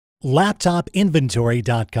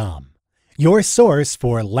LaptopInventory.com, your source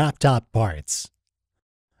for laptop parts.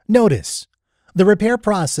 Notice, the repair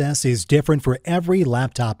process is different for every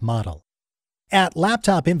laptop model. At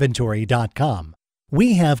LaptopInventory.com,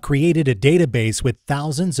 we have created a database with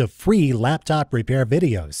thousands of free laptop repair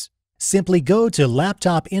videos. Simply go to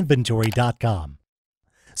LaptopInventory.com.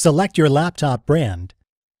 Select your laptop brand,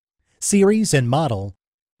 series and model,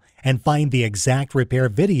 and find the exact repair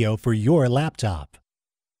video for your laptop.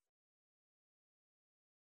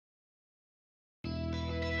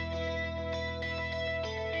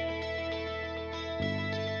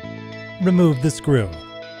 Remove the screw.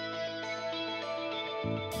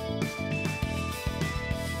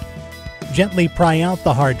 Gently pry out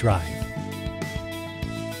the hard drive.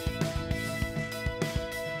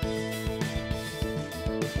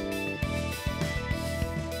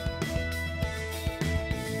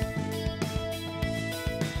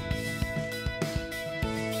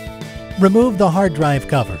 Remove the hard drive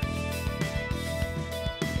cover.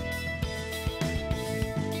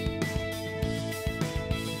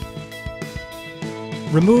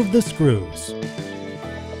 Remove the screws.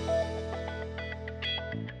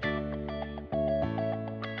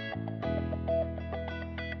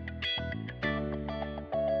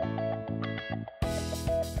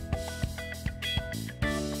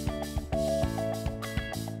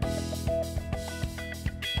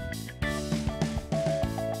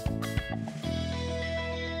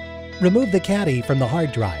 Remove the caddy from the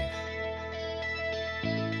hard drive.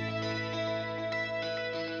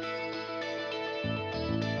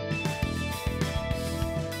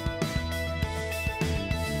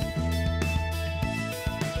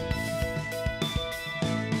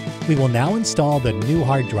 We will now install the new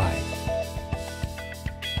hard drive.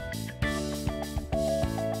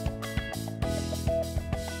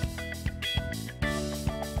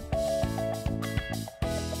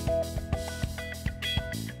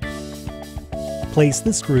 Place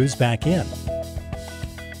the screws back in.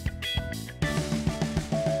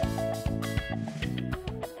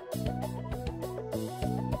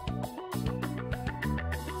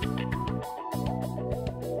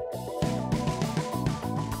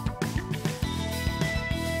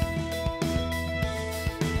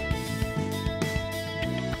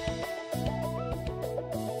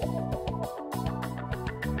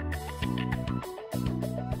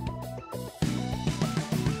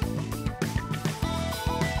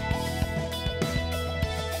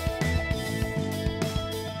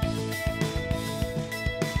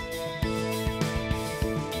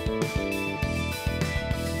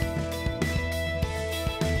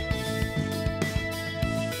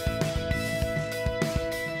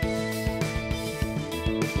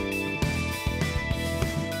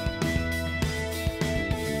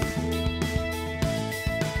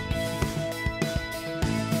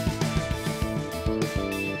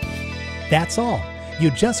 That's all. You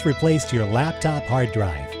just replaced your laptop hard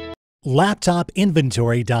drive.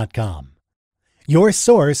 LaptopInventory.com, your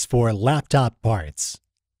source for laptop parts.